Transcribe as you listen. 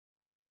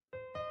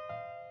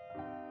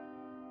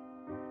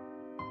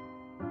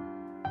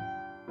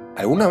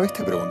¿Alguna vez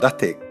te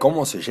preguntaste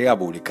cómo se llega a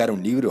publicar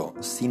un libro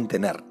sin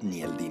tener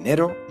ni el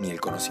dinero ni el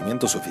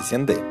conocimiento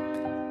suficiente?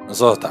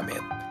 Nosotros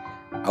también.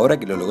 Ahora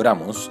que lo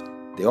logramos,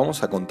 te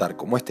vamos a contar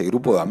cómo este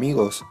grupo de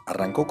amigos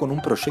arrancó con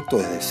un proyecto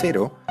desde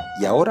cero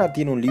y ahora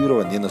tiene un libro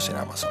vendiéndose en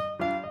Amazon.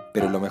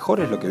 Pero lo mejor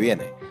es lo que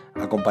viene.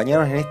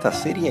 Acompañarnos en esta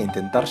serie a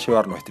intentar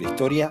llevar nuestra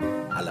historia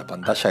a la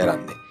pantalla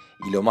grande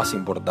y lo más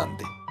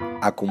importante,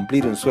 a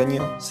cumplir un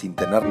sueño sin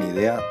tener ni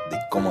idea de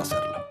cómo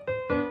hacerlo.